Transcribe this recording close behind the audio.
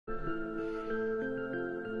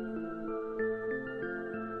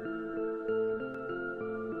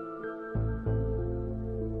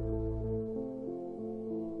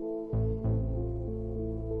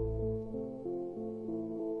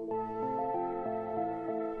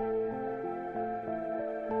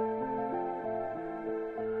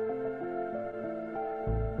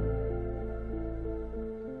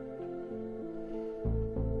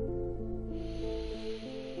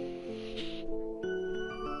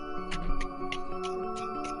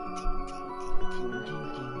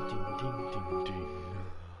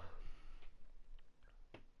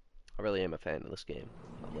fan of this game.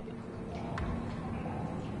 I love it.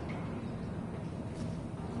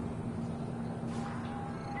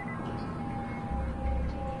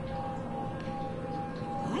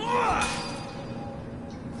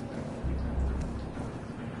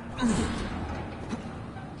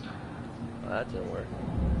 Oh, that didn't work.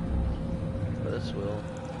 But this will.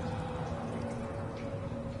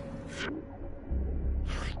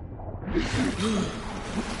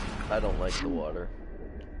 I don't like the water.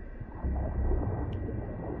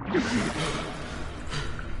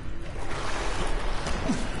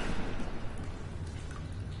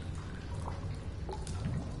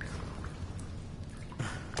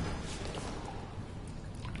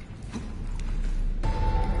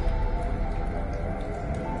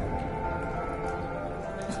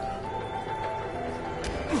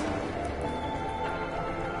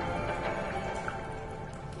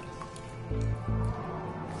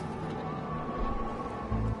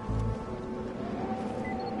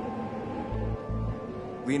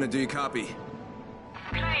 Lena, do you copy?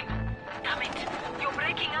 Crane, damn it, you're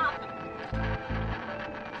breaking up.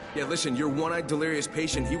 Yeah, listen, your one-eyed delirious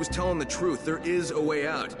patient, he was telling the truth. There is a way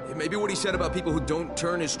out. Maybe what he said about people who don't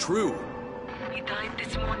turn is true. He died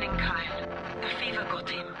this morning, Kyle. The fever got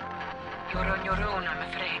him. You're on your own, I'm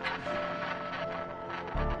afraid.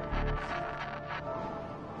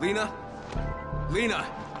 Lena? Lena!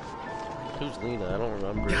 Who's Lena? I don't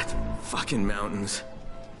remember. God, fucking mountains.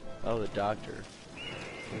 Oh, the doctor.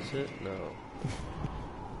 Is it? No.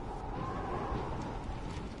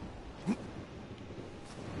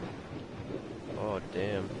 Oh,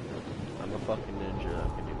 damn. I'm a fucking ninja. I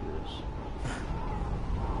can do this.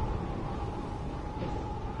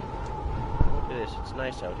 Look at this. It's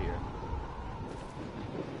nice out here.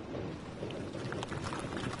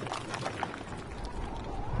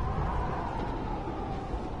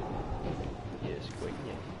 Yes, quick,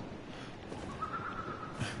 yeah.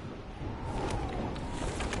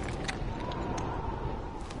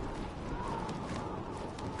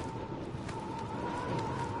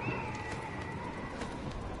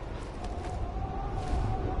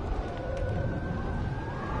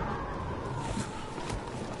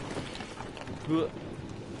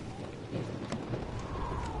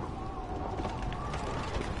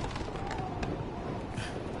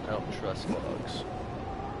 I don't trust logs.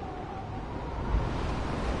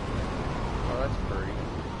 Oh, that's pretty.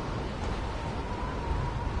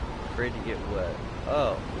 Afraid to get wet.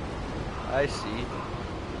 Oh, I see.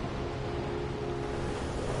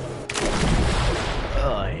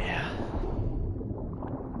 Oh, yeah.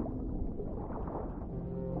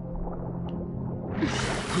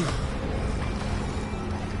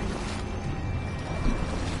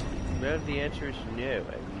 Well, the answer is no.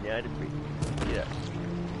 I'm not afraid. Yes.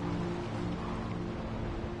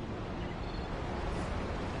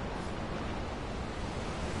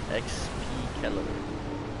 XP caliber.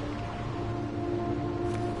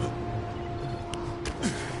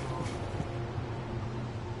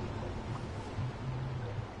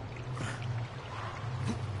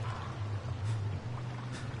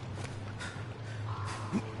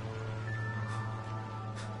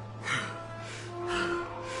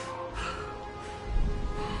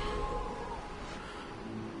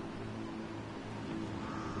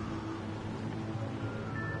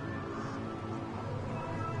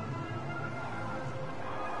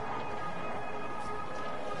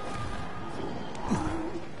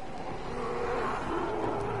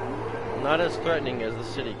 Not as threatening as the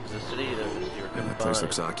city, because the city, you're confined. That place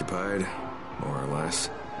looks occupied, more or less.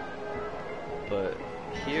 But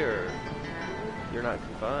here, you're not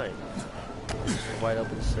confined. It's a wide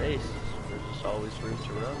open space. There's just always room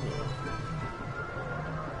to run.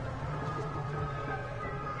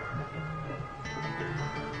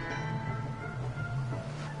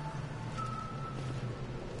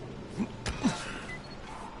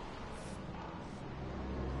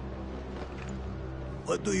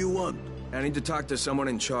 What do you want? I need to talk to someone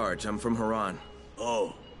in charge. I'm from Haran.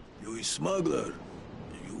 Oh, you a smuggler?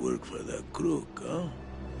 You work for that crook, huh?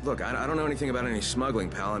 Look, I don't know anything about any smuggling,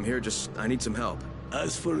 pal. I'm here I need some help.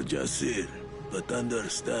 As for Jasir, but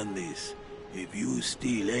understand this. If you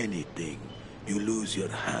steal anything, you lose your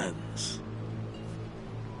hands.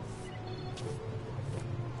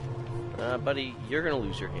 Buddy, you're gonna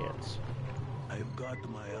lose your hands. I've got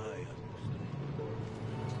my eye on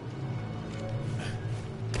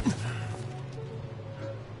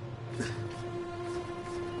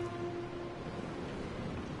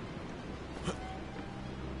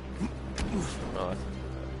Oh, I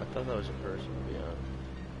thought that was a person, to be honest.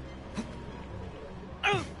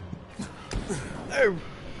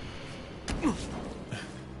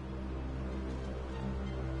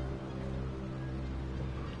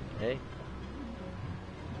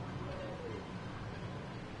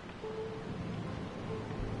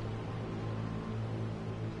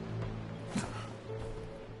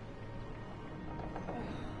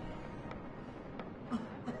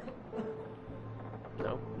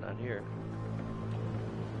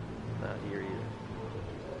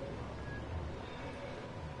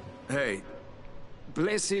 Hey,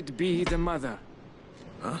 Blessed be the mother.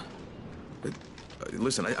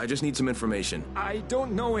 listen, I just need some information. I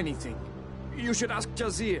don't know anything. You should ask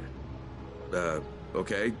Jazir.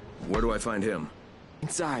 Okay. Where do I find him?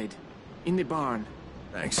 Inside. In the barn.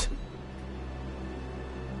 Thanks.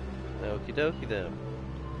 Okie dokie then.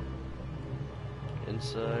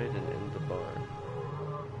 Inside and in the barn.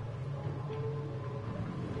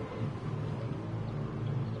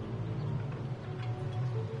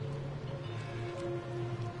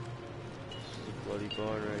 This is the bloody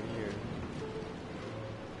barn right here.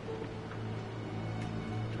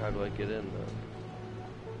 How do I get in though?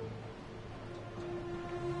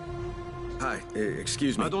 Hi,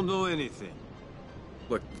 excuse me. I don't know anything.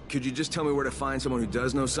 Look, could you just tell me where to find someone who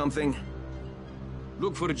does know something?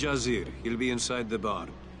 Look for Jazir. He'll be inside the barn.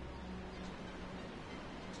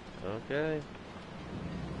 Okay.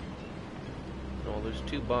 Oh, there's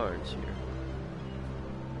two barns here.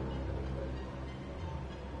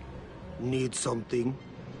 Need something?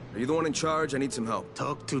 Are you the one in charge? I need some help.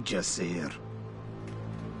 Talk to Jazir.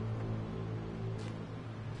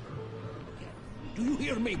 Do you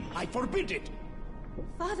hear me? I forbid it!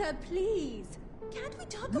 Father, please. Can't we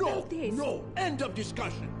talk No! about this? No! End of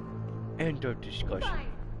discussion! End of discussion.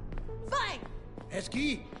 Fine. Fine.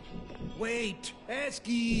 Eski? Wait!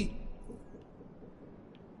 Eski!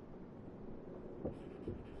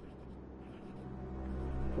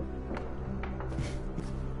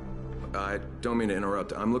 I don't mean to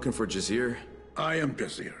interrupt. I'm looking for Jazir. I am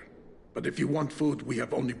Jazir. But if you want food, we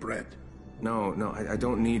have only bread. No, I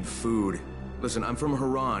don't need food. Listen, I'm from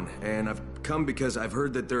Haran, and I've come because I've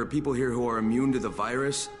heard that there are people here who are immune to the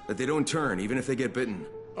virus, that they don't turn, even if they get bitten.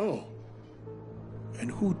 Oh.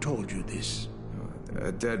 And who told you this?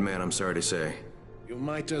 A dead man, I'm sorry to say. You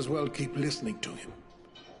might as well keep listening to him.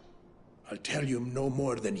 I'll tell you no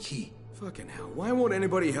more than he. Fucking hell, why won't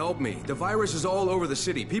anybody help me? The virus is all over the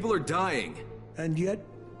city. People are dying. And yet,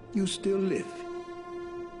 you still live.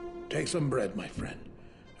 Take some bread, my friend,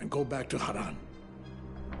 and go back to Haran.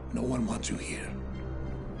 No one wants you here.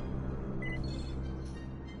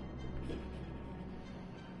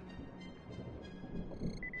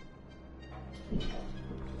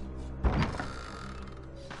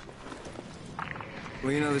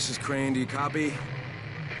 Lena, this is Crane. Do you copy?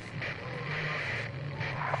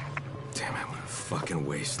 Damn it, what a fucking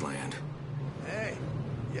wasteland. Hey,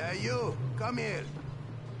 yeah, you. Come here.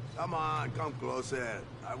 Come on, come closer.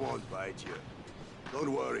 I won't bite you.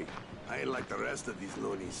 Don't worry. I ain't like the rest of these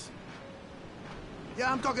loonies.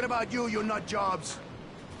 Yeah, I'm talking about you, you nut jobs.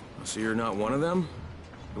 So you're not one of them?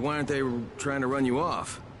 Why aren't they trying to run you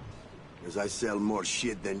off? Because I sell more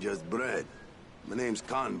shit than just bread. My name's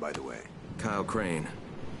Khan, by the way. Kyle Crane.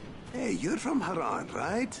 Hey, you're from Haran,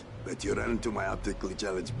 right? Bet you ran into my optically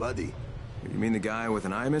challenged buddy. You mean the guy with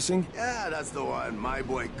an eye missing? Yeah, that's the one. My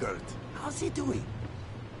boy Kurt. How's he doing?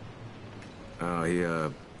 Oh, he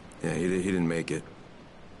didn't make it.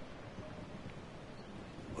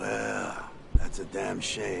 Well, that's a damn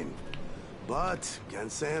shame. But,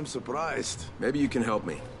 can't say I'm surprised. Maybe you can help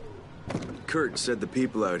me. Kurt said the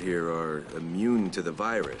people out here are immune to the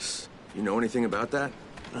virus. You know anything about that?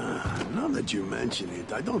 Now that you mention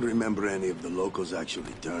it, I don't remember any of the locals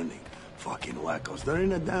actually turning. Fucking wackos. They're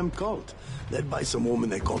in a damn cult, led by some woman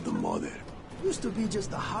they called the Mother. Used to be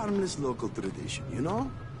just a harmless local tradition, you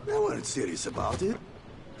know? They weren't serious about it.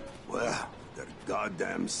 Well, they're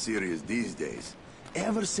goddamn serious these days.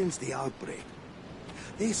 Ever since the outbreak.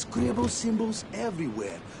 They scribble symbols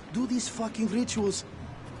everywhere, do these fucking rituals.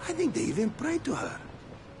 I think they even pray to her.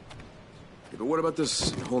 Yeah, but what about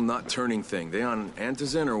this whole not turning thing? They on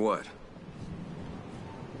Antizin or what?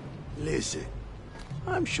 Listen,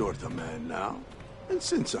 I'm short a man now. And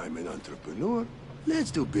since I'm an entrepreneur,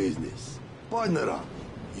 let's do business. Partner up,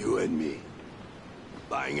 you and me.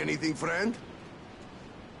 Buying anything, friend?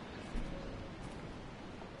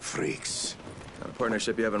 Freaks. What kind of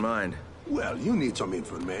partnership you have in mind? Well, you need some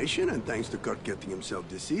information, and thanks to Kurt getting himself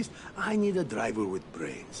deceased, I need a driver with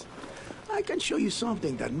brains. I can show you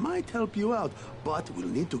something that might help you out, but we'll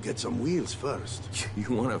need to get some wheels first.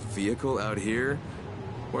 You want a vehicle out here?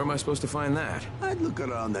 Where am I supposed to find that? I'd look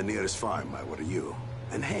around the nearest farm if I were you.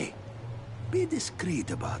 And hey, be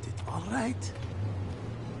discreet about it, all right?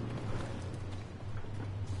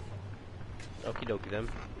 Okie dokie then.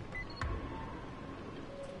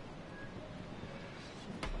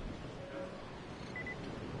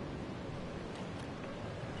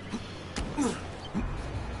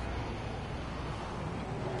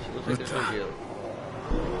 She looks like it's gonna be a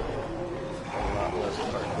lot less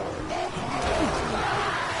hardcore.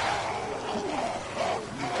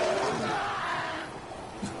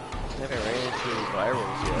 I ran into any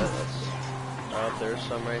virals yet. That's... Oh, there's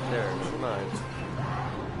some right there. Never mind.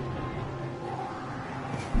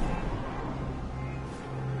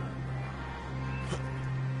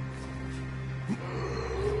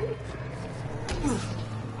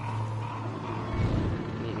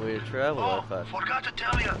 Neat way to travel, I thought. Forgot to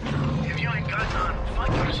tell you. If you ain't got none,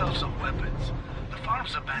 find yourself some weapons. The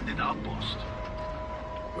farm's abandoned outpost.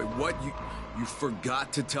 Wait, what? You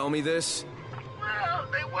forgot to tell me this? Well,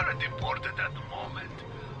 they weren't important at the moment.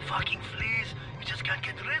 Fucking fleas, you just can't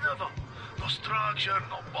get rid of them. No structure,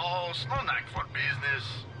 no balls, no knack for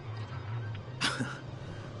business.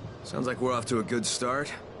 Sounds like we're off to a good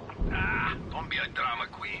start. Ah, don't be a drama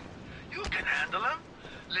queen. You can handle them.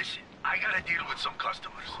 Listen, I gotta deal with some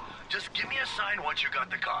customers. Just give me a sign once you got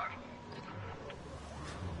the car.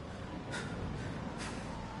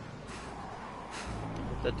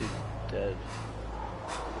 That dude's dead.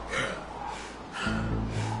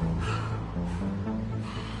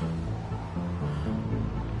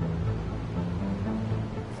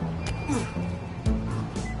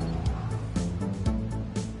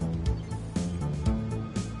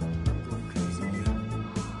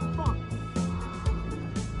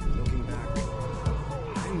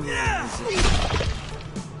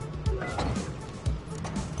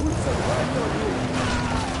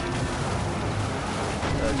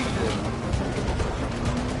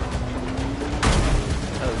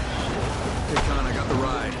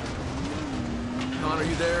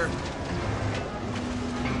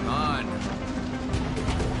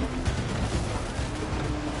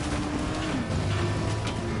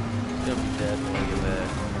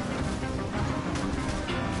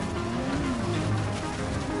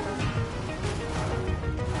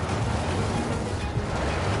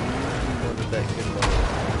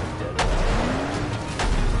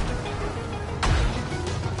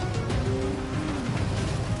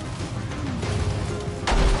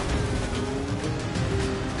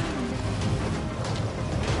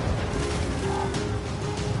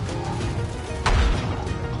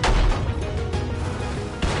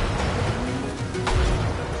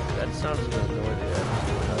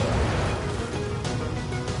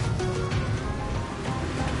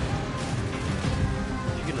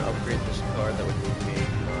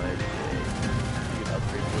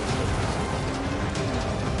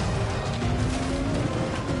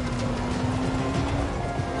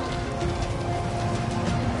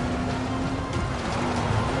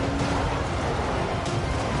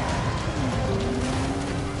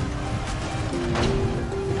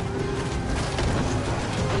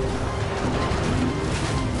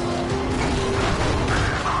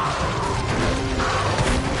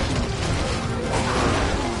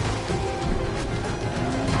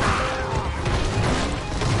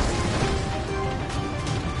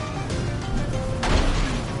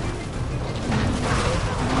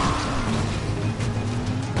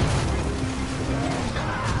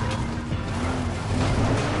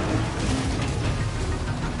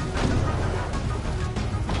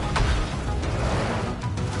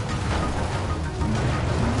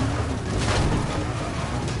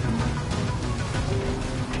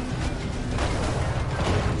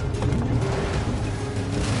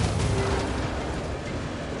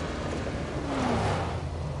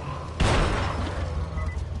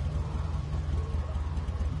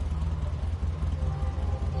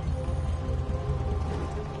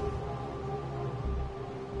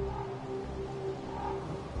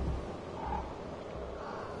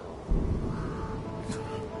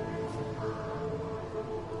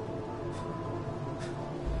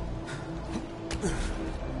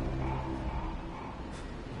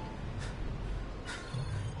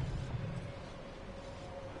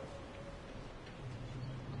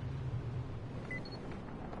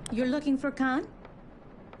 You're looking for Khan?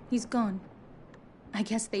 He's gone. I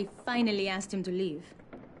guess they finally asked him to leave.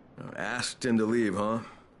 Asked him to leave, huh?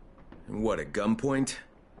 And what, at gunpoint?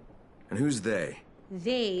 And who's they?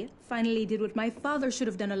 They finally did what my father should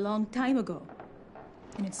have done a long time ago.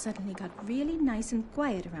 And it suddenly got really nice and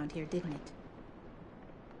quiet around here, didn't it?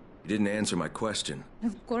 You didn't answer my question.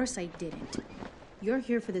 Of course I didn't. You're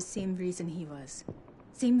here for the same reason he was.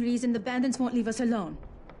 Same reason the bandits won't leave us alone.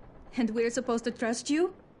 And we're supposed to trust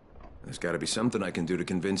you? There's gotta be something I can do to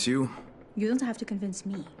convince you. You don't have to convince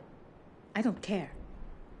me. I don't care.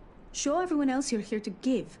 Show everyone else you're here to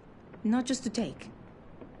give, not just to take.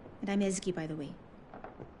 And I'm Ezgi, by the way.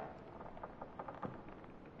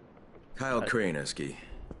 Kyle Crane, Ezgi.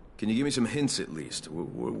 Can you give me some hints at least?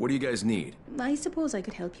 What do you guys need? I suppose I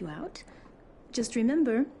could help you out. Just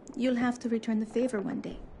remember, you'll have to return the favor one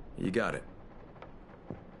day. You got it.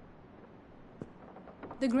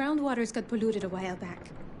 The groundwaters got polluted a while back.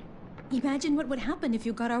 Imagine what would happen if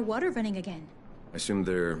you got our water running again. I assume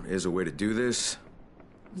there is a way to do this?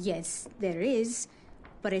 Yes, there is,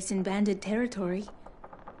 but it's in bandit territory.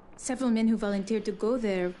 Several men who volunteered to go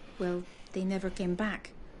there, well, they never came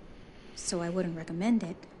back. So I wouldn't recommend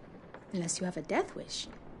it, unless you have a death wish.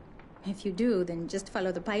 If you do, then just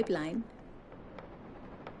follow the pipeline.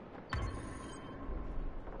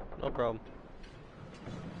 No problem.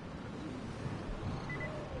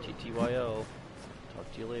 TTYO.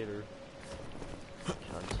 Talk to you later.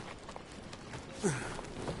 Cunt.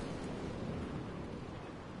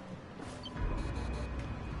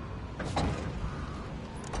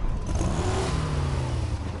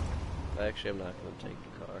 Actually, I'm not going to take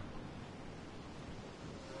the car.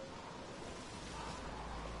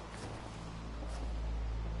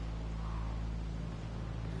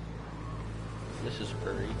 This is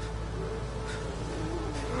pretty.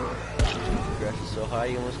 The grass is so high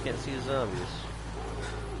you almost can't see the zombies.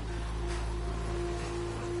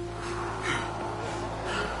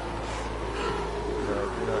 No,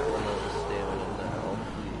 do not run out of stamina now,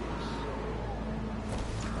 please.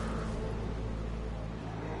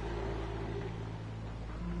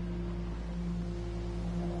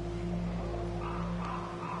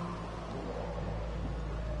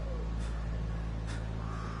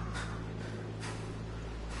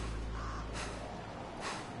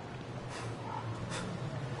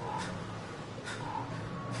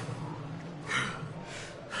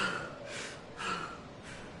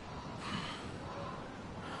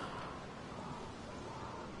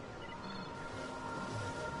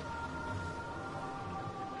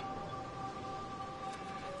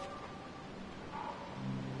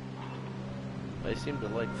 I seem to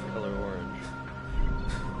like the color orange.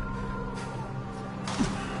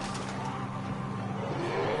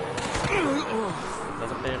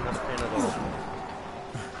 Not a fan at all.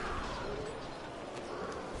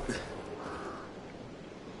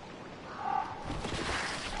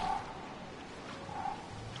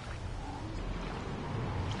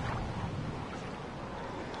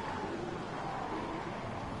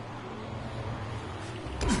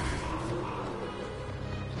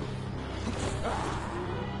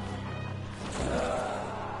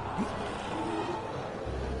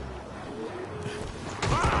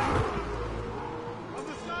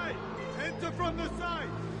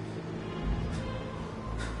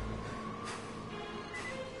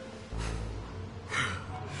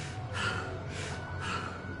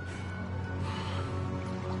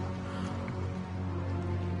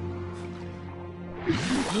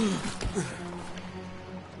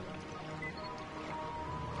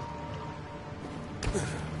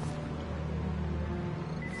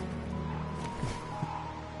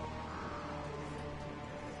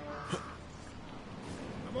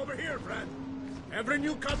 I'm over here, friend. Every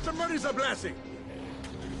new customer is a blessing.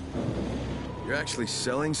 You're actually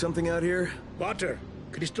selling something out here? Water.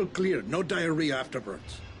 Crystal clear. No diarrhea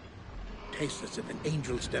afterwards. Tastes as if an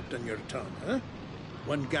angel stepped on your tongue, huh?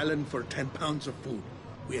 1 gallon for 10 pounds of food.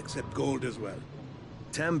 We accept gold as well.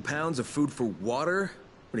 10 pounds of food for water?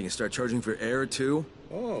 What, are you gonna start charging for air, too?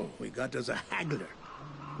 Oh, we got us a haggler.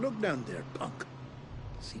 Look down there, punk.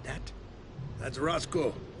 See that? That's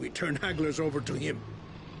Roscoe. We turn hagglers over to him.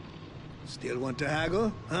 Still want to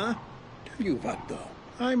haggle, huh? Tell you what, though.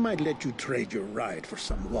 I might let you trade your ride for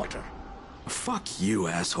some water. Fuck you,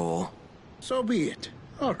 asshole. So be it.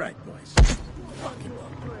 All right, boys.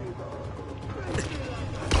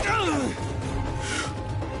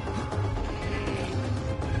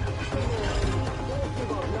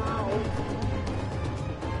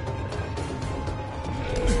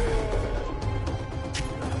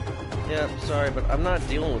 Yeah, sorry, but I'm not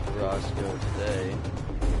dealing with Roscoe today.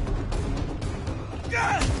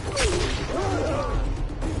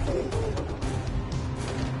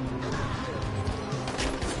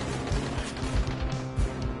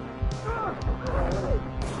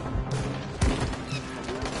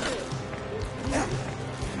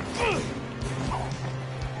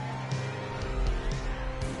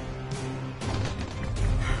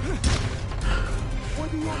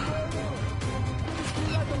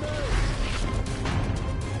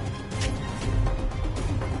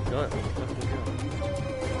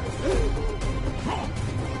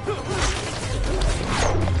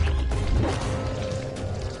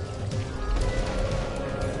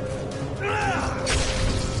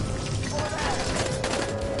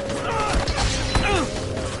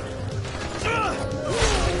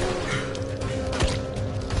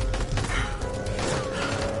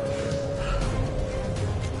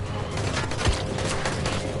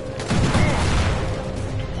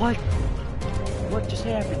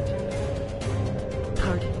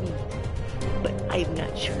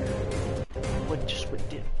 what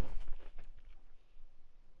did?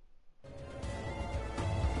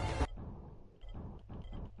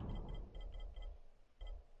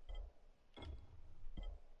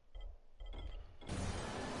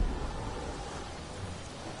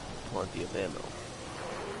 Plenty of ammo.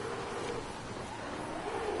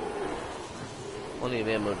 Plenty of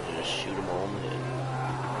ammo to just shoot them all in the head.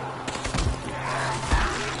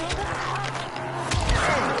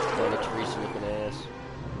 Mother Teresa looking ass.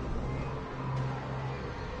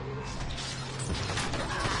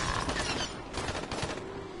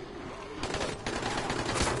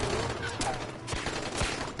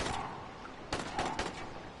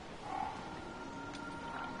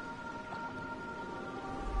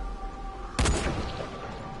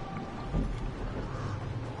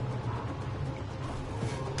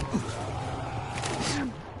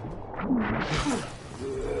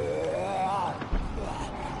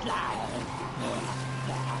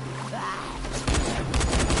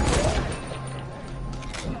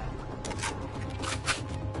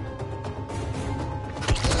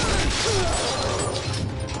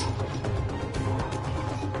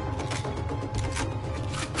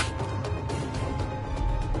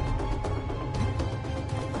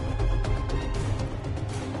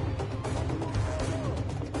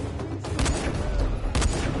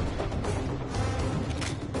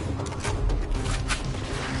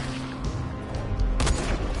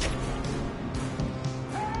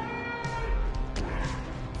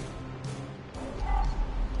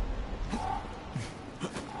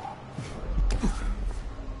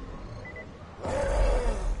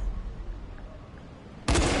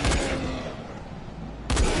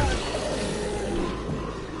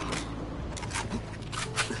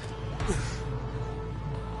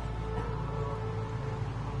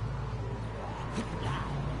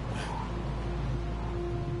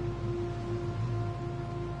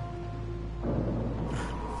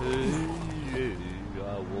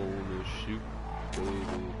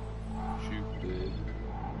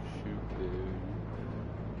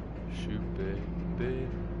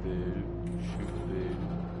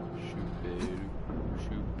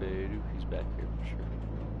 He's back here for sure.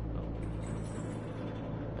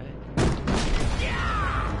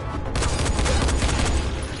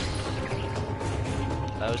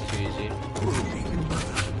 That was too easy.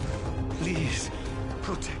 Please,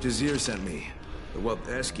 protect. Jazir sent me. Well,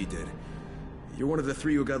 Eski did. You're one of the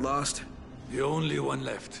three who got lost? The only one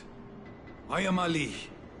left. I am Ali.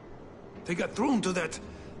 They got thrown to that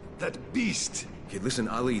beast. Okay, listen,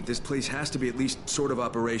 Ali, this place has to be at least sort of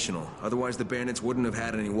operational. Otherwise the bandits wouldn't have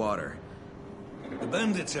had any water. The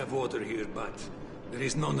bandits have water here, but there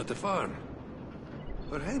is none at the farm.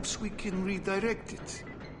 Perhaps we can redirect it.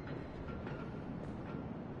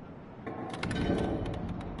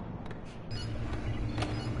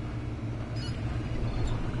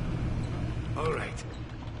 All right.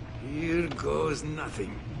 Here goes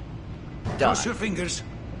nothing. Cross your fingers.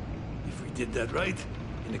 If we did that right,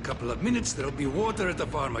 in a couple of minutes there'll be water at the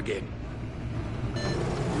farm again.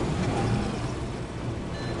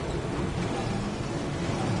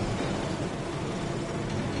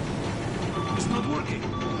 It's not working.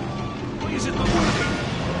 Why is it not working?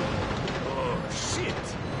 Oh,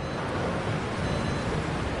 shit.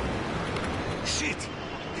 Shit!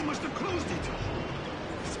 They must have closed it.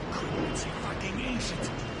 This equipment's fucking ancient.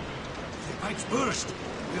 If the pipes burst,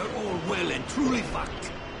 we are all well and truly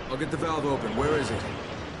fucked. I'll get the valve open. Where is it?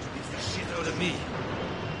 Beats the shit out of me.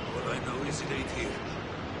 All I know is it ain't here.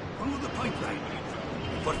 Follow the pipeline.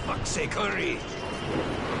 For fuck's sake, hurry!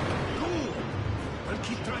 Go! I'll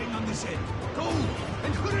keep trying on this end. Go!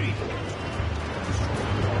 And hurry!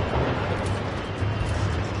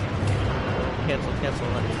 Cancel,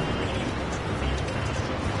 honey.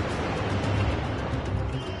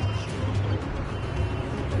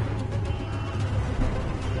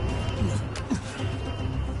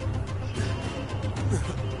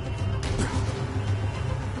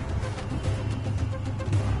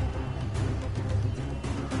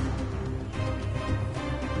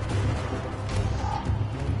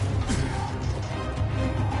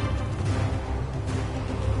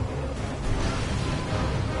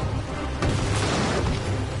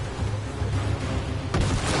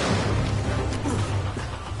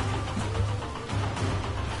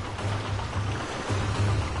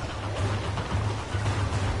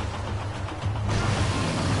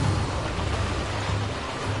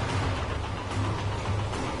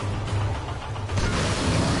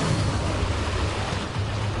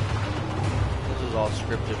 All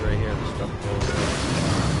scripted right here, the stuff over.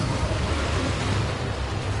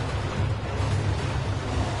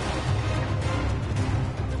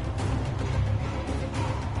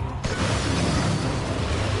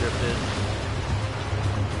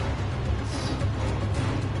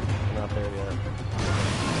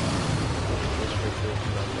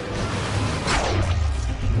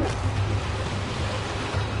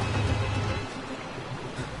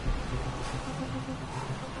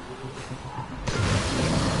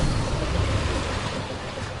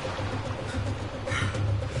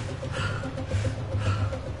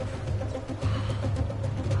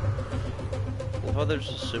 they're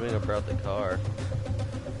just assuming about the car.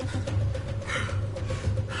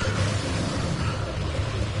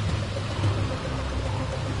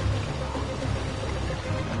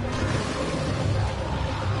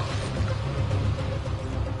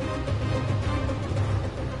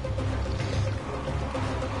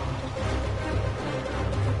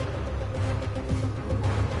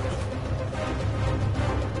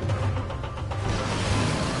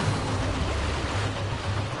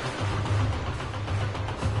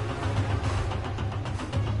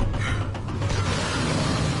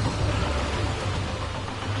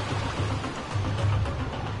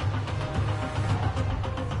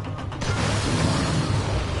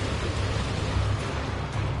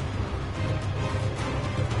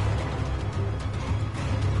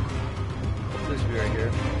 Please be right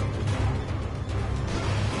here.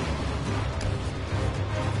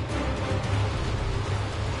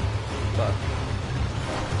 Fuck.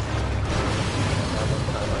 How much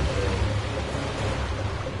time I failed.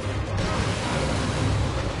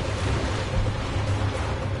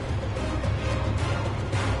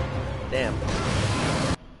 Damn.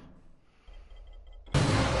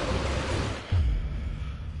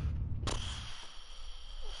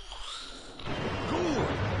 Go!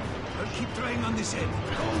 I'll keep trying on this end. Go!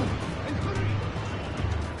 And hurry!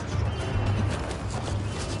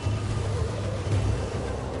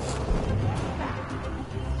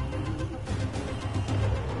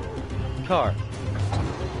 Car.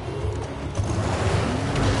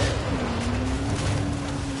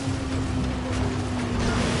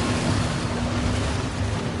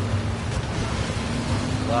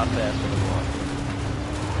 A lot faster than walking.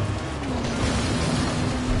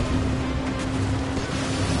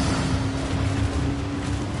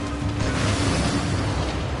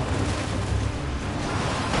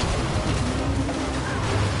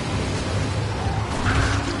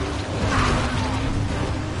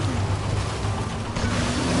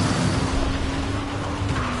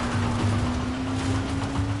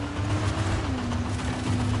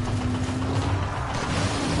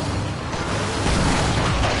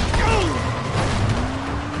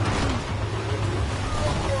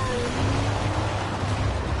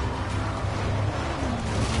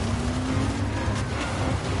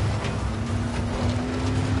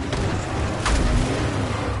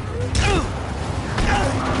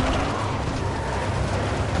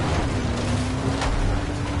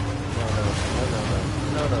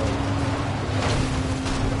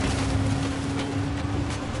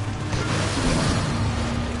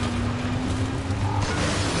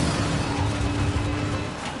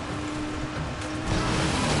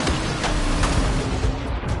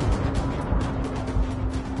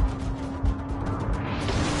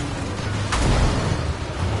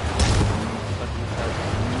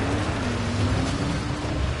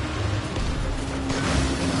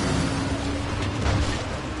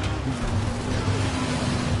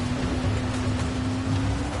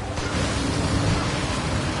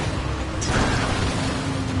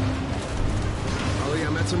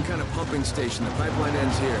 Some kind of pumping station. The pipeline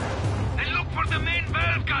ends here. Then look for the main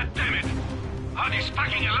valve, goddammit! How this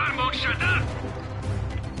fucking alarm won't shut up!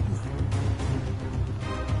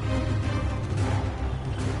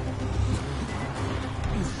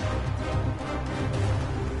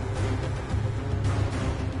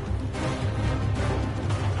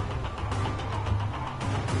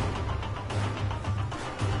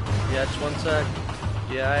 Yeah, just one sec.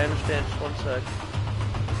 Yeah, I understand. Just one sec.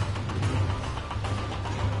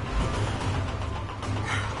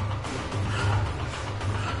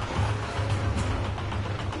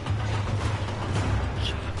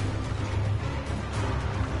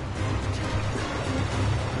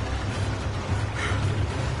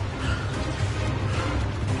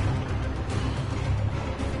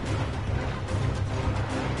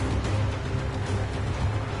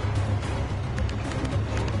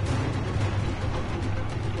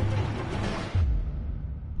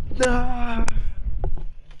 No.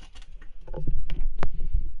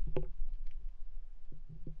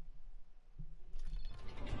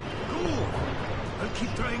 Go! I'll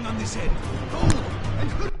keep trying on this end. Go!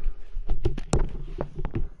 And hurry!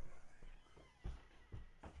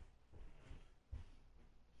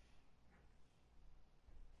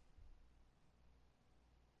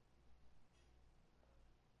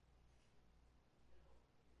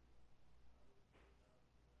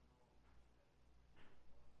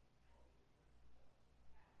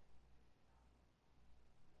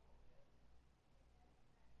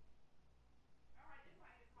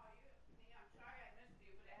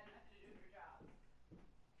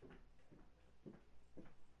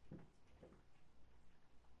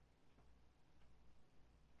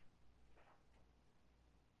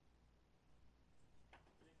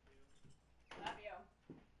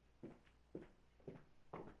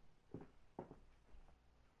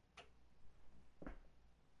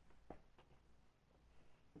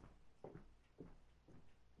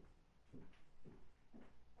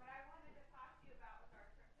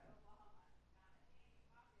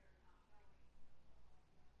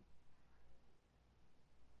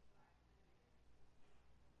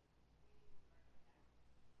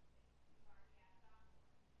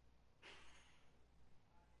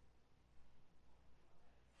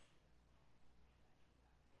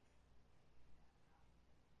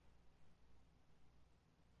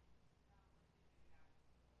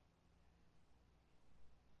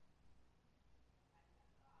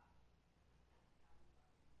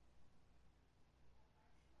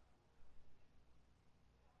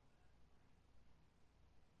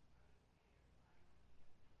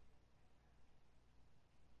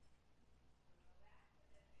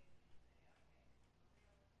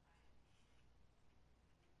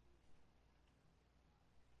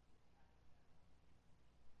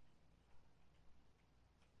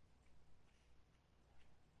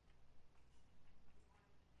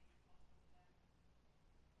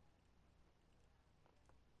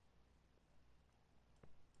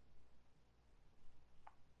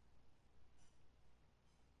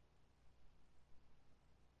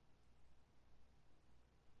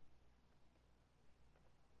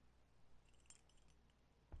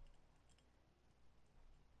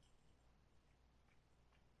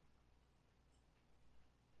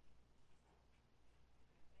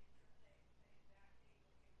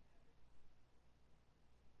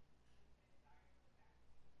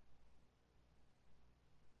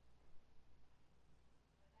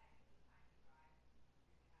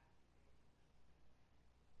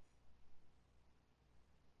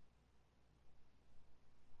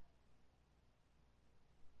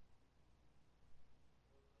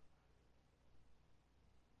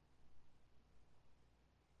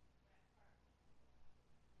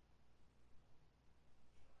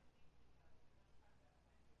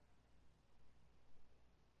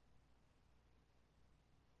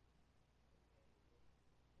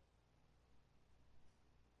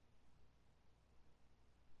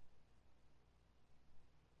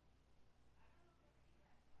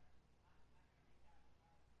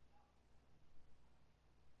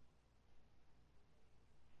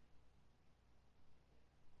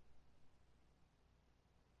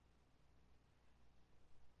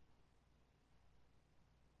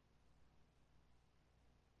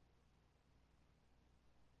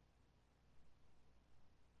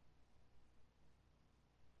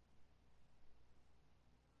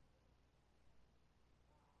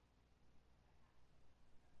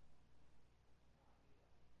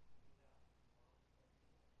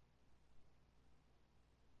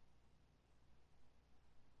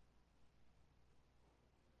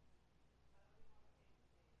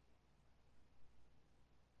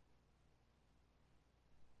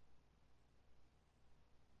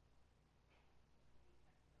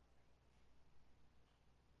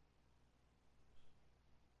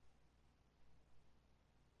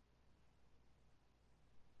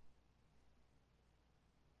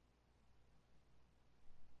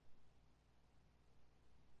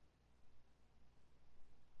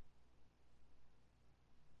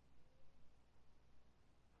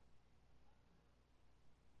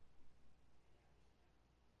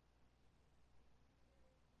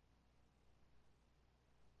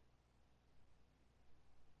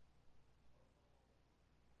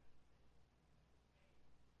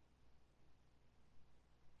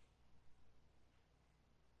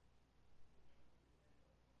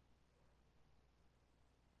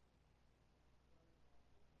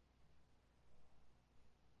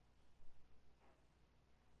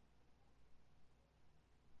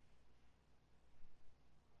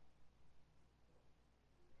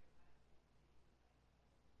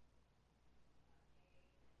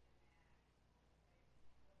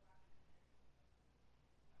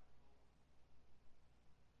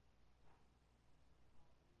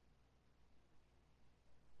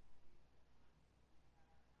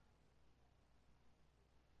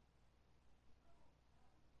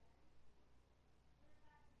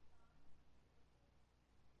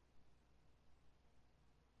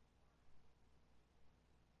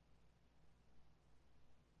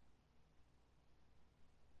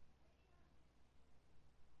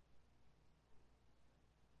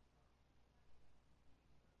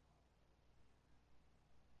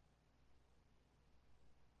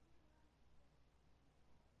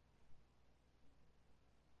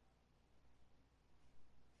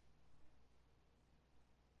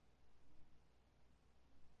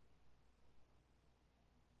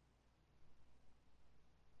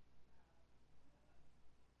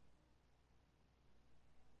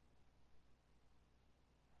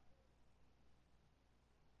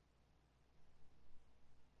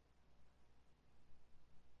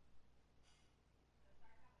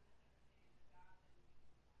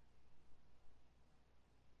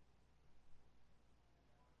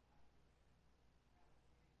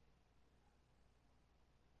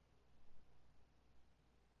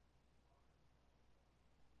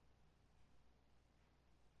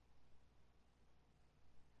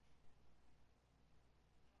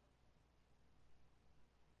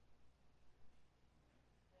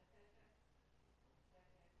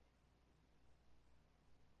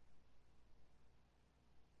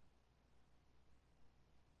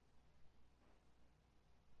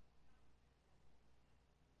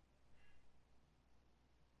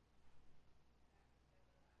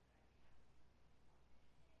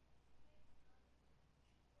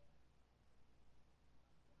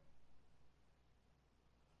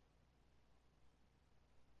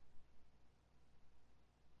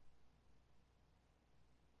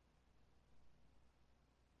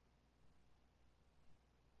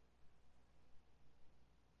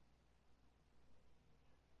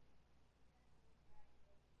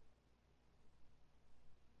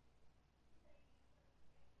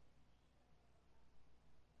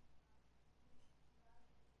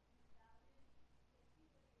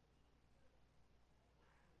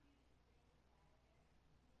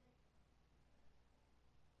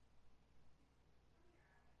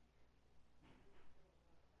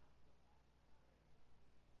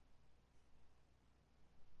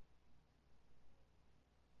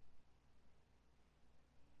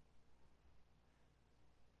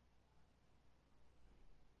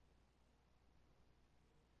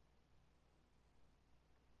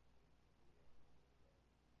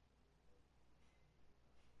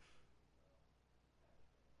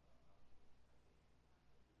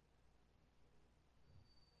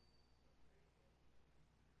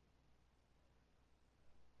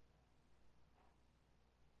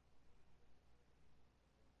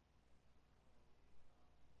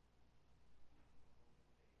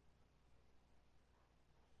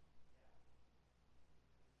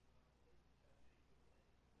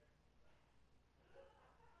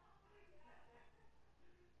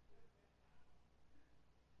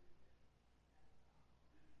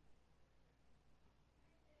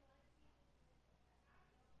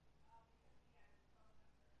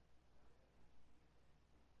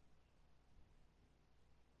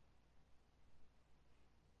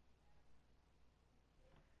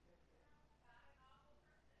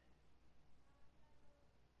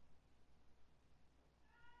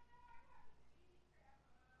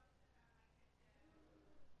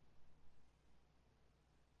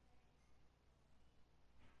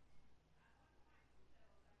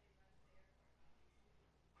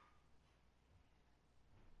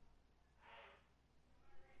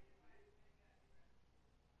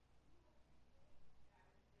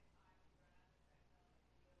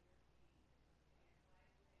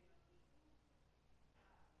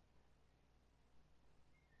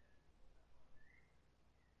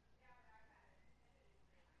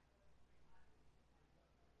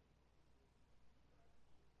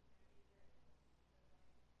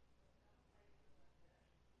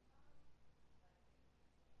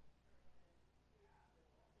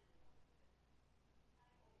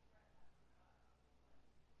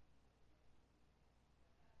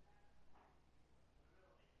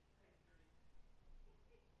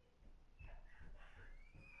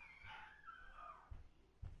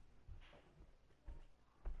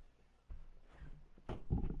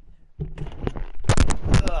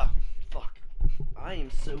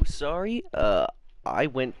 so sorry. I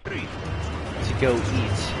went to go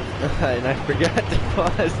eat, and I forgot to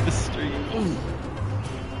pause the stream.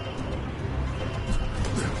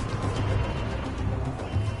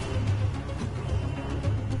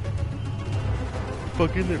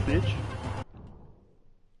 Fuck in there, bitch.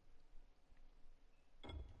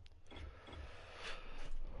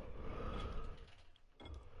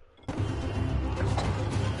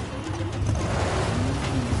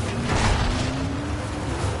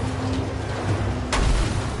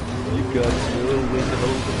 You got no wind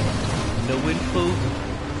holding, no wind holding,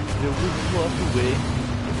 no wind to walk away,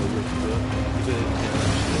 no wind to walk back down.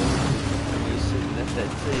 I'm just sitting at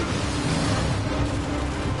that table.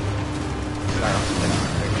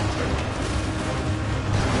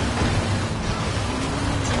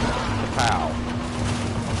 Pow.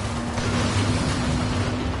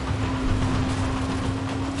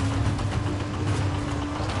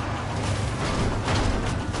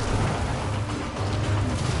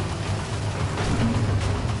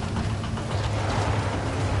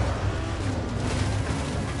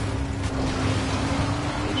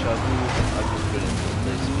 I've been in this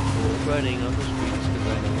place before, running on the streets because I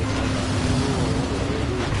know it's not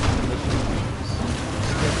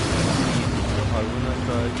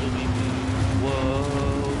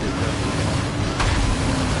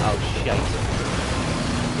oh shite.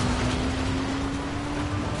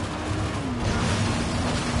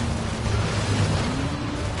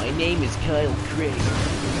 My name is Kyle Craig, and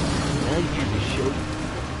I'm here to show you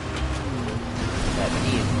that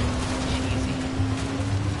being cheesy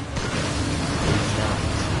is not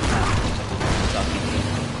sucking in.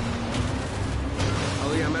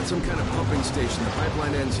 Ollie, I'm at some kind of pumping station. The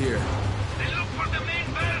pipeline ends here. Then look for the main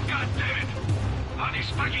valve, goddammit! On this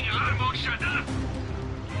fucking alarm won't shut up!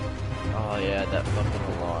 Oh yeah, that fucking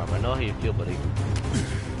alarm. I know how you feel, buddy.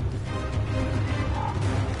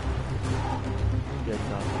 Get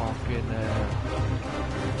the fuck in there.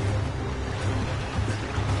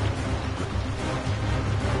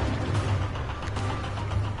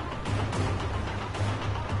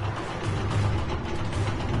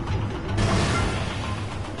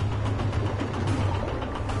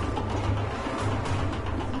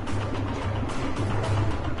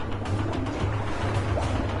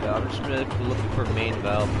 I'm just looking for main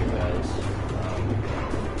valve here, guys.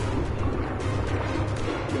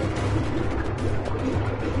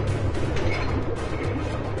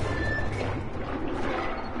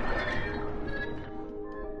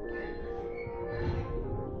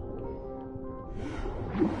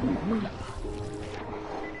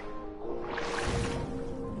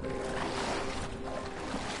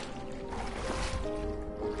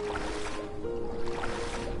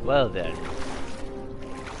 Well then.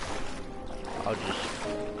 I'll just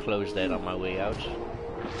close that on my way out.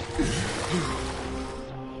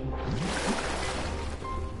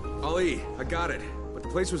 Ali, I got it. But the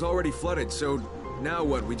place was already flooded, so now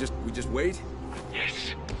what? We just wait?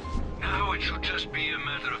 Yes. Now it should just be a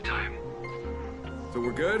matter of time. So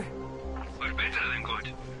we're good? We're better than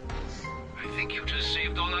good. I think you just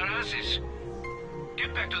saved all our asses.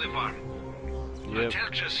 Get back to the farm. Yep. Tell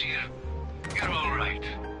Jasir you're all right.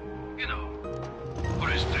 You know, for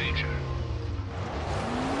a stranger.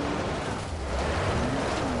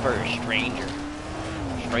 For a stranger.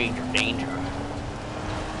 Stranger danger.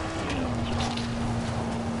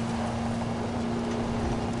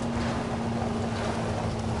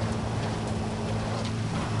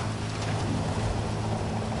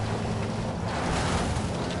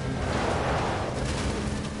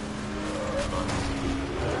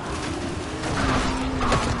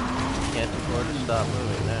 Can't afford to stop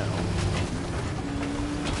moving now.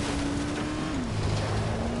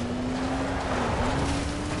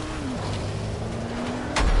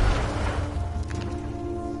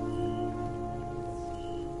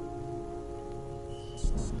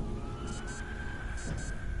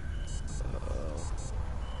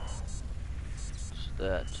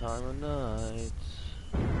 That time of night,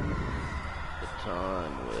 the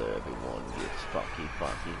time where everyone gets funky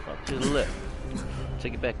to the left.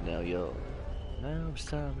 Take it back now, yo. Now it's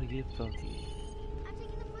time to get funky.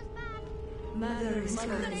 Mother is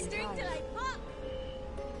coming.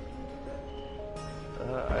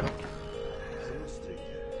 I don't.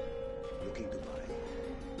 Looking to buy.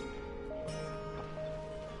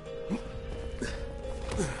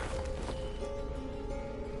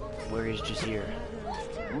 Where is Jasir?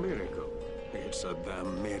 Miracle. It's a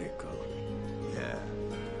damn miracle. Yeah.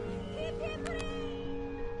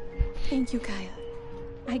 Thank you, Kyle.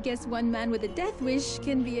 I guess one man with a death wish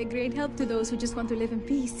can be a great help to those who just want to live in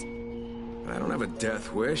peace. I don't have a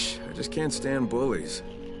death wish. I just can't stand bullies.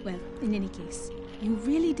 Well, in any case, You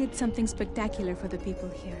really did something spectacular for the people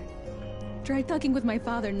here. Try talking with my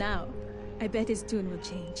father now. I bet his tune will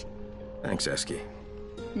change. Thanks, Eski.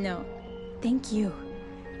 No, thank you.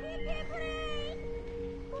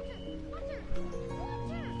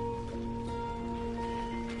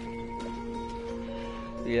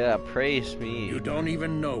 Yeah, praise me. You don't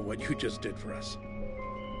even know what you just did for us.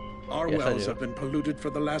 Our Yes, I wells do. have been polluted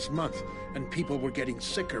for the last month, and people were getting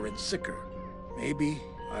sicker and sicker. Maybe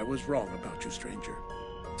I was wrong about you, stranger.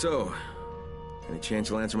 So, any chance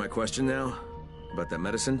you'll answer my question now? About that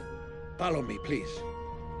medicine? Follow me, please.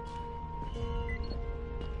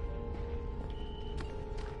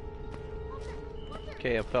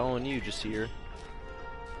 Okay, I'm following you, Jasir.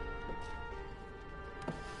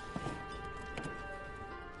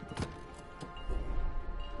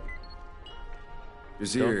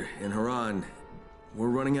 Jasir, in Haran, we're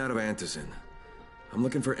running out of antizin. I'm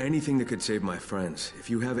looking for anything that could save my friends. If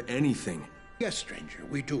you have anything. Yes, stranger,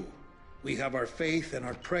 we do. We have our faith and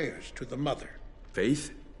our prayers to the Mother.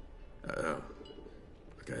 Faith?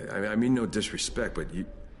 Okay, I mean no disrespect, but you're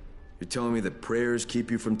telling me that prayers keep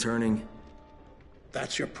you from turning?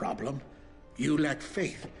 That's your problem. You lack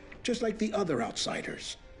faith, just like the other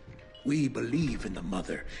outsiders. We believe in the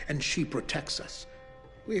Mother, and she protects us.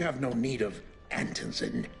 We have no need of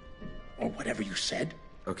antizin, or whatever you said.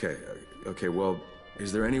 Okay, well,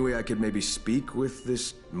 is there any way I could maybe speak with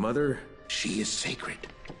this Mother? She is sacred.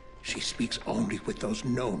 She speaks only with those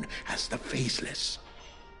known as the Faceless.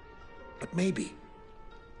 But maybe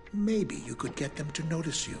you could get them to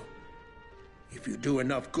notice you. If you do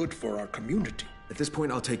enough good for our community. At this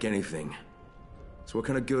point, I'll take anything. So what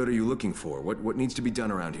kind of good are you looking for? What needs to be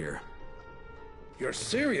done around here? You're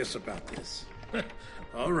serious about this?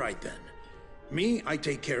 All right, then. Me, I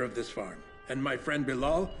take care of this farm. And my friend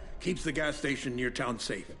Bilal keeps the gas station near town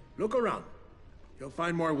safe. Look around. You'll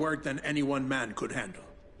find more work than any one man could handle.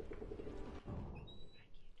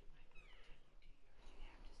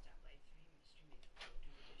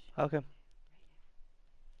 Okay.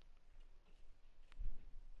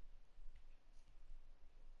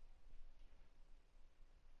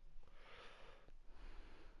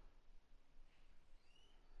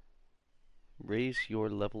 Raise your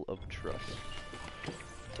level of trust.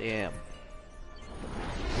 Damn.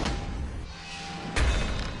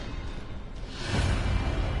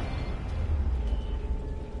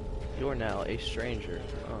 You're now a stranger.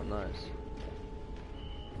 Oh, nice.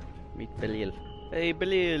 Meet Belil. Hey,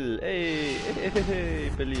 Belil! Hey,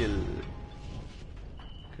 Belil!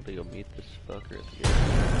 Could I go meet this fucker at the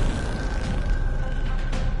gate?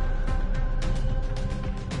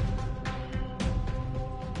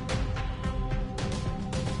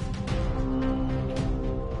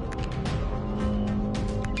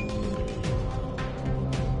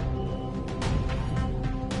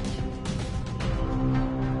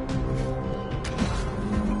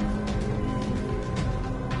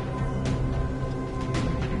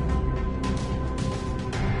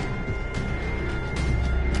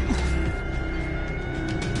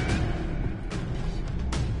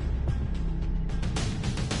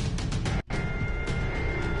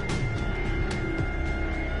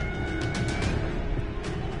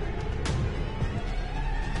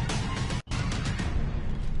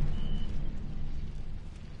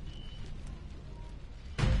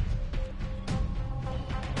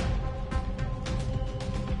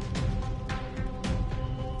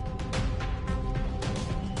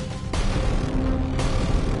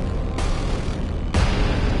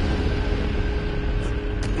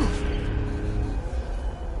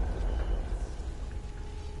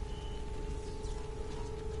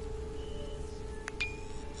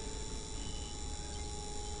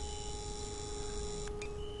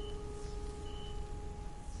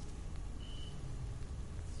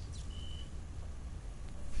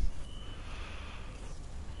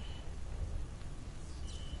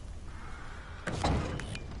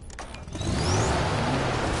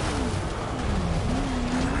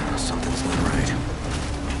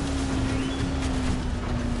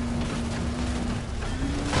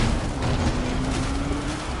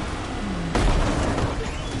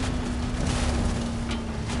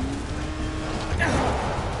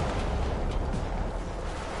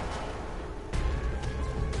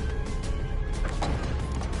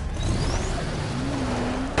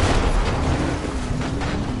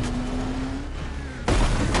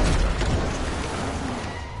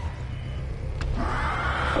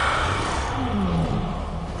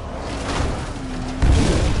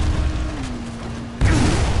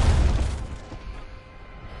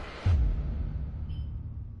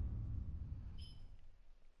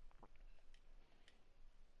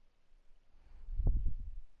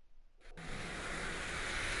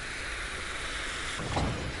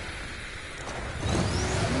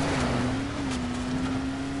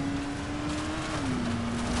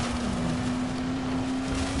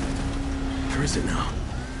 Where is it now?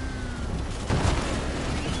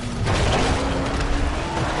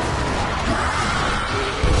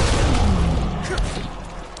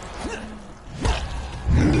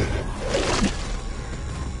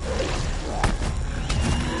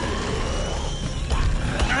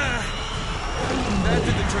 That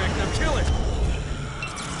did the trick. Now kill it!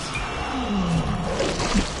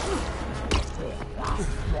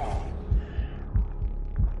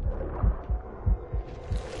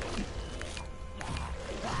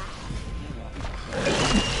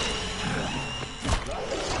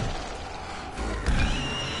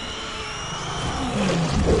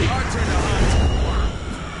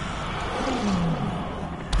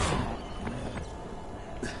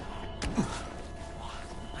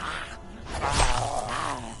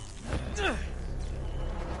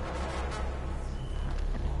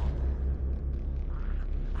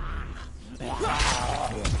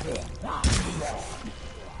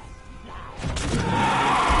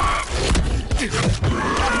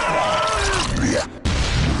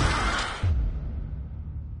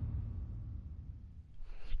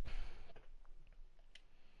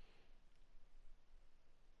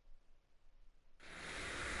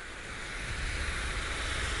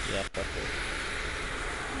 Yeah, fuck it.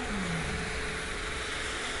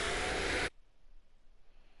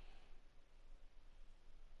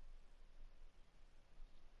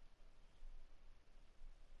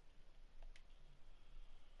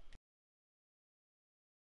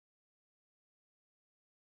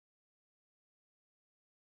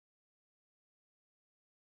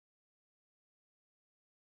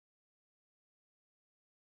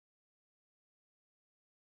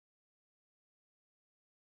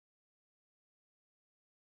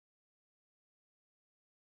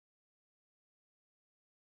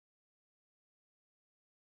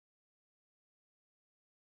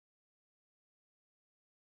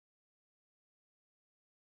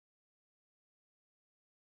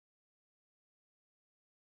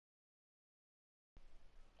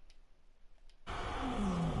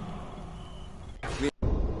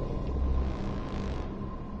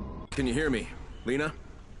 Can you hear me, Lena?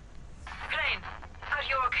 Crane, are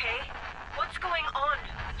you okay? What's going on?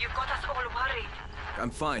 You've got us all worried. I'm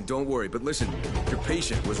fine, don't worry. But listen, your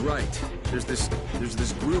patient was right. There's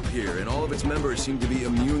this group here, and all of its members seem to be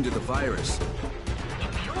immune to the virus.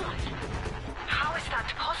 Immune? How is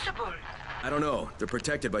that possible? I don't know. They're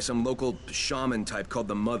protected by some local shaman type called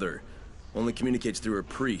the Mother. Only communicates through her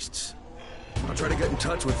priests. I'll try to get in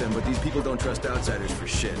touch with them, but these people don't trust outsiders for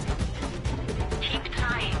shit. Keep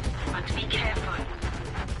trying, but be careful.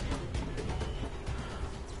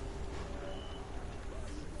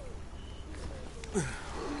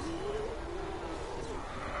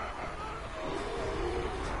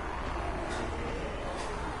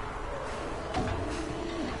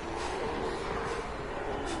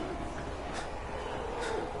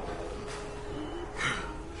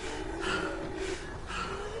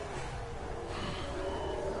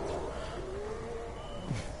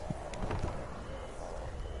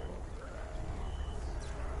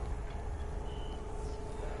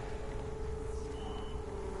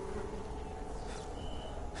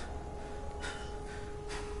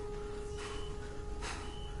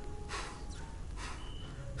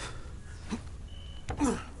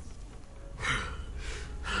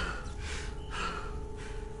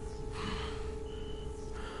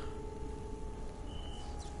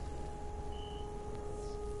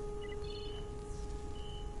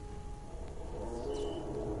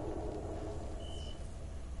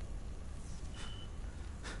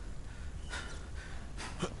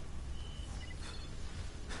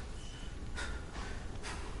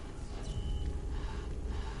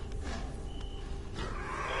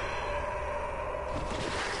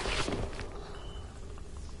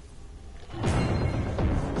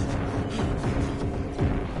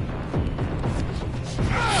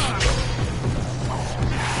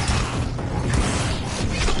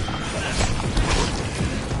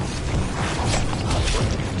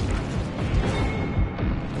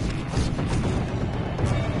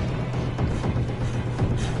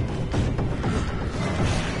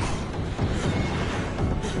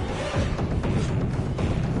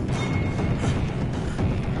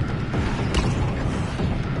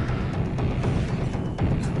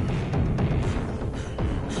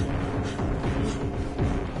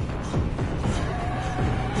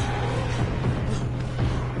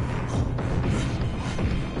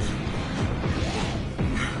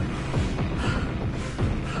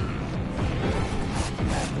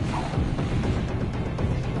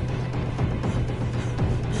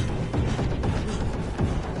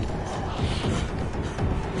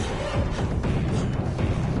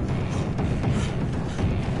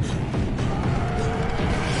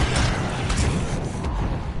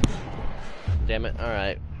 damn it.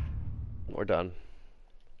 Alright. We're done.